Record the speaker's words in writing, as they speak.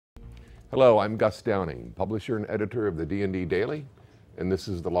Hello, I'm Gus Downing, publisher and editor of the D&D Daily, and this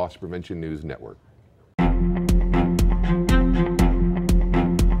is the Loss Prevention News Network.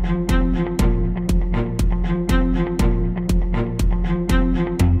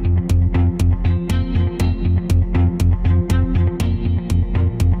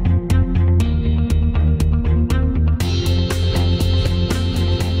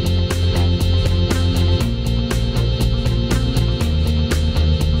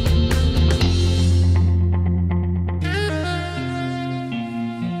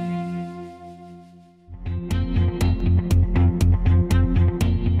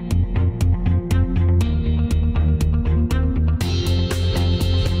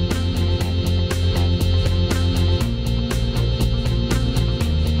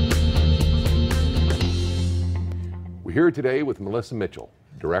 We're here today with Melissa Mitchell,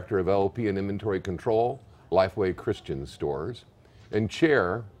 Director of LP and Inventory Control, LifeWay Christian Stores, and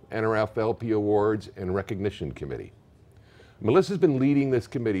Chair, NRF LP Awards and Recognition Committee. Melissa's been leading this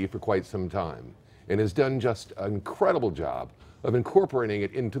committee for quite some time and has done just an incredible job of incorporating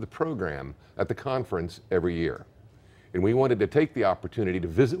it into the program at the conference every year. And we wanted to take the opportunity to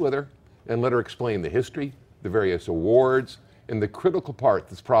visit with her and let her explain the history, the various awards, and the critical part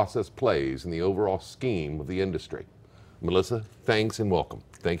this process plays in the overall scheme of the industry. Melissa, thanks and welcome.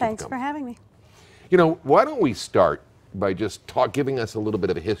 Thank you. Thanks for having me. You know, why don't we start by just giving us a little bit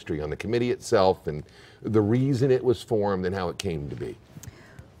of a history on the committee itself and the reason it was formed and how it came to be.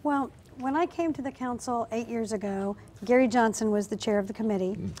 Well, when I came to the council 8 years ago, Gary Johnson was the chair of the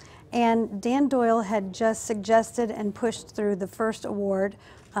committee, and Dan Doyle had just suggested and pushed through the first award,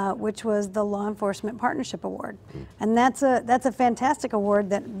 which was the Law Enforcement Partnership Award. And that's a fantastic award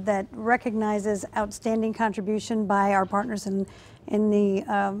that recognizes outstanding contribution by our partners in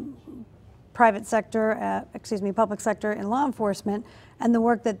the private sector, public sector in law enforcement, and the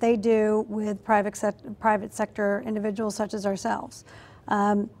work that they do with private sector individuals such as ourselves.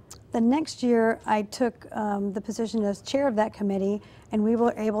 The next year, I took the position as chair of that committee, and we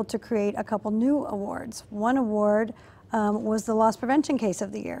were able to create a couple new awards. One award was the Loss Prevention Case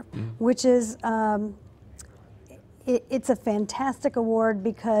of the Year, which is, it's a fantastic award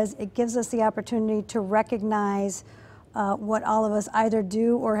because it gives us the opportunity to recognize what all of us either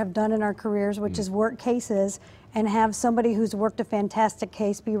do or have done in our careers, which is work cases, and have somebody who's worked a fantastic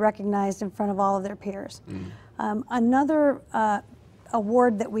case be recognized in front of all of their peers. Another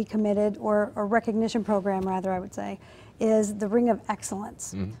award that we committed, or recognition program rather, I would say, is the Ring of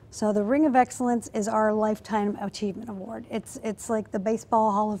Excellence. So the Ring of Excellence is our Lifetime Achievement Award. It's like the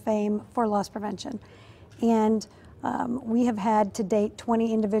Baseball Hall of Fame for loss prevention. And we have had to date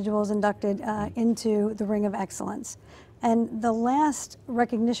 20 individuals inducted into the Ring of Excellence. And the last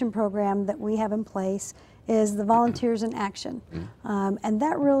recognition program that we have in place is the Volunteers in Action. And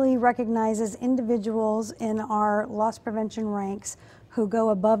that really recognizes individuals in our loss prevention ranks who go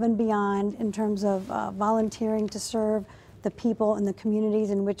above and beyond in terms of volunteering to serve the people and the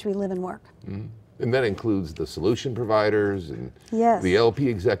communities in which we live and work. And that includes the solution providers and the LP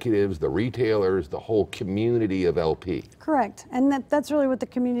executives, the retailers, the whole community of LP. Correct. And that's really what the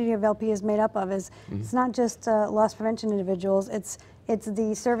community of LP is made up of. It's not just loss prevention individuals, it's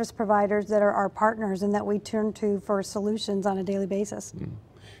the service providers that are our partners and that we turn to for solutions on a daily basis.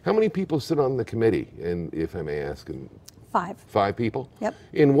 How many people sit on the committee, and if I may ask? Five. 5 people? Yep.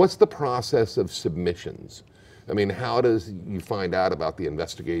 And what's the process of submissions? I mean, how does you find out about the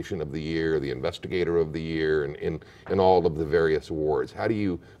investigation of the year, the investigator of the year, and all of the various awards? How do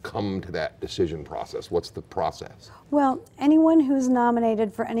you come to that decision process? What's the process? Well, anyone who's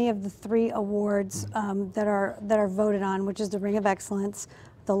nominated for any of the 3 awards that are voted on, which is the Ring of Excellence,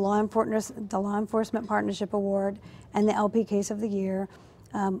 the Law Enforcement Partnership Award, and the LP Case of the Year,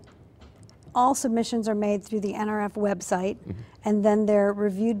 all submissions are made through the NRF website, and then they're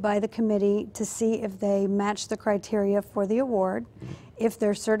reviewed by the committee to see if they match the criteria for the award. If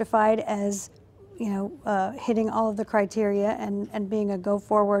they're certified as, hitting all of the criteria and being a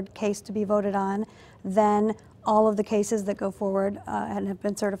go-forward case to be voted on, then all of the cases that go forward and have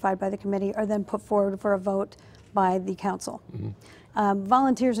been certified by the committee are then put forward for a vote by the council.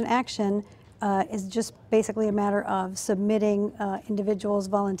 Volunteers in Action is just basically a matter of submitting individuals'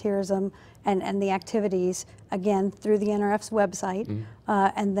 volunteerism and the activities, again, through the NRF's website,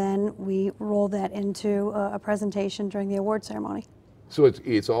 and then we roll that into a presentation during the award ceremony. So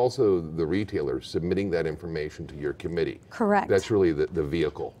it's also the retailers submitting that information to your committee. Correct. That's really the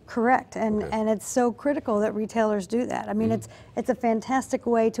vehicle. Correct, and it's so critical that retailers do that. I mean, it's a fantastic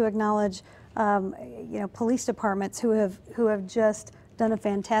way to acknowledge, police departments who have just done a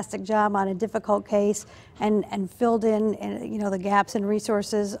fantastic job on a difficult case and filled in, you know, the gaps in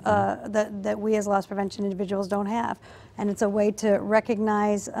resources that we as loss prevention individuals don't have. And it's a way to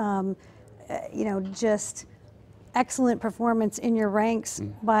recognize, you know, just excellent performance in your ranks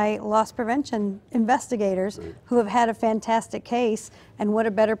by loss prevention investigators who have had a fantastic case, and what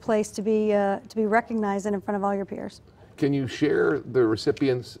a better place to be recognized than in front of all your peers. Can you share the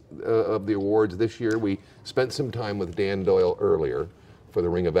recipients of the awards this year? We spent some time with Dan Doyle earlier for the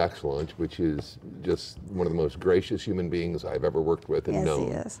Ring of Excellence, which is just one of the most gracious human beings I've ever worked with and known.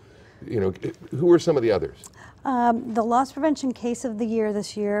 Yes, he is. You know, who are some of the others? The loss prevention case of the year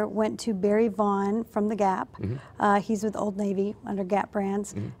this year went to Barry Vaughn from the Gap. He's with Old Navy under Gap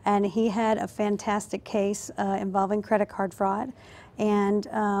brands, and he had a fantastic case involving credit card fraud. And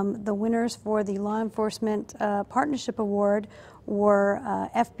the winners for the Law Enforcement Partnership Award were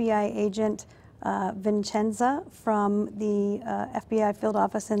FBI agent Vincenza from the FBI field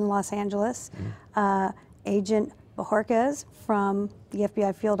office in Los Angeles, Agent Bojorquez from the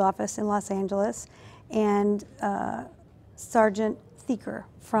FBI field office in Los Angeles, and Sergeant Thieker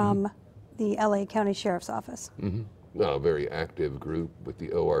from the LA County Sheriff's Office. A very active group with the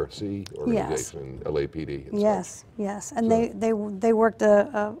ORC organization, LAPD. And yes, yes, and so they worked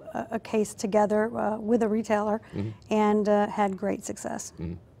a case together with a retailer and had great success.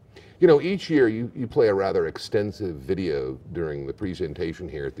 You know, each year you play a rather extensive video during the presentation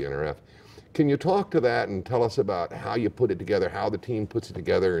here at the NRF. Can you talk to that and tell us about how you put it together, how the team puts it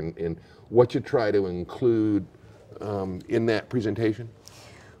together, and what you try to include in that presentation?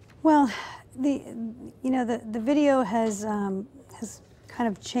 Well, the video has kind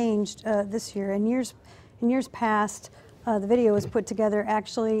of changed this year. In years past, the video was put together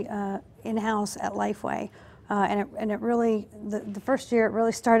actually in-house at LifeWay. And it really, the first year, it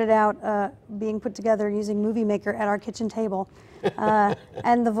really started out being put together using Movie Maker at our kitchen table.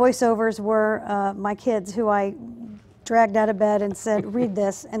 And the voiceovers were my kids, who I dragged out of bed and said, read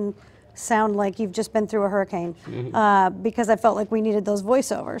this and sound like you've just been through a hurricane, because I felt like we needed those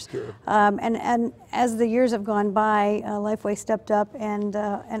voiceovers. Sure. And as the years have gone by, LifeWay stepped up and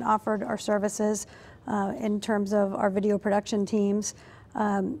offered our services in terms of our video production teams.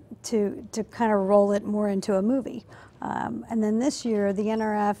 To kind of roll it more into a movie. And then this year, the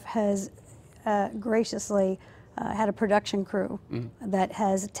NRF has graciously had a production crew that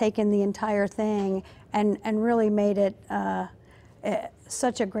has taken the entire thing and really made it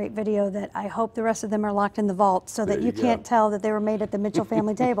such a great video that I hope the rest of them are locked in the vault so that you can't tell that they were made at the Mitchell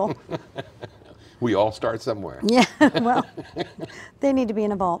family table. We all start somewhere. Yeah, well, they need to be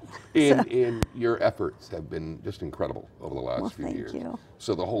in a vault. And your efforts have been just incredible over the last few years. Thank you.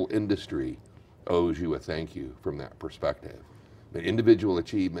 So the whole industry owes you a thank you from that perspective. But individual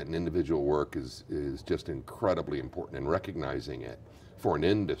achievement and individual work is just incredibly important, and recognizing it for an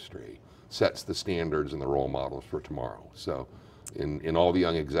industry sets the standards and the role models for tomorrow. So and all the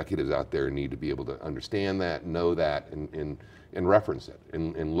young executives out there need to be able to understand that, know that, and reference it,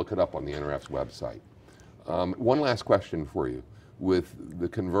 and look it up on the NRF's website. One last question for you. With the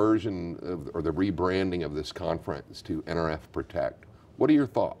conversion or the rebranding of this conference to NRF Protect, what are your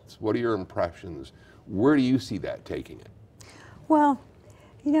thoughts? What are your impressions? Where do you see that taking it? Well,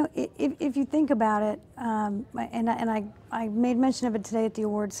 you know, if you think about it, and I made mention of it today at the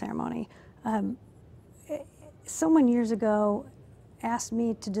awards ceremony, someone years ago asked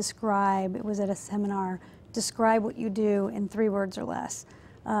me to describe, it was at a seminar, describe what you do in 3 words or less.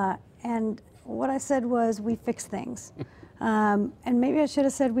 And what I said was, we fix things. And maybe I should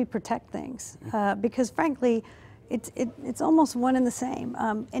have said we protect things, because frankly, it's almost one and the same.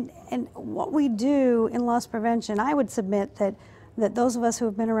 And what we do in loss prevention, I would submit that those of us who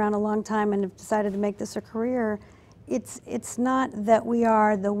have been around a long time and have decided to make this a career, it's not that we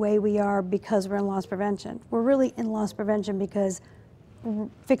are the way we are because we're in loss prevention. We're really in loss prevention because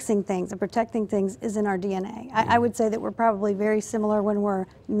fixing things and protecting things is in our DNA. I would say that we're probably very similar when we're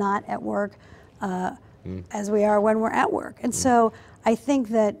not at work as we are when we're at work. And so I think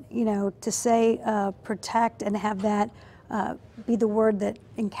that, you know, to say protect and have that be the word that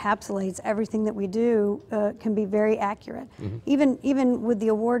encapsulates everything that we do can be very accurate. Even with the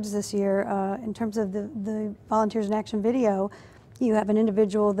awards this year, in terms of the Volunteers in Action video, you have an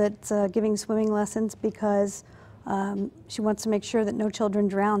individual that's giving swimming lessons because she wants to make sure that no children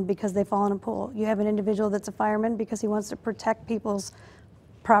drown because they fall in a pool. You have an individual that's a fireman because he wants to protect people's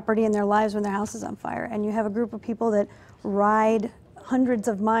property and their lives when their house is on fire. And you have a group of people that ride hundreds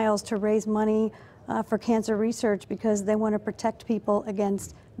of miles to raise money for cancer research because they want to protect people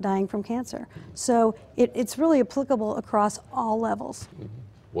against dying from cancer. So it's really applicable across all levels.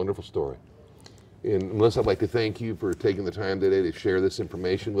 Wonderful story. And Melissa, I'd like to thank you for taking the time today to share this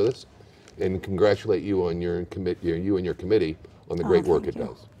information with us, and congratulate you on you and your committee on the great work it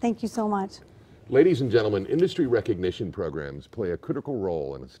does. Thank you so much. Ladies and gentlemen, industry recognition programs play a critical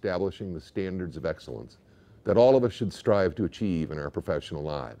role in establishing the standards of excellence that all of us should strive to achieve in our professional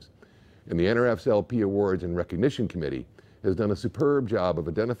lives. And the NRF's LP Awards and Recognition Committee has done a superb job of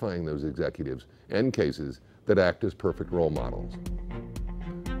identifying those executives and cases that act as perfect role models.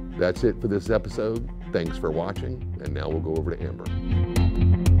 That's it for this episode. Thanks for watching, and now we'll go over to Amber.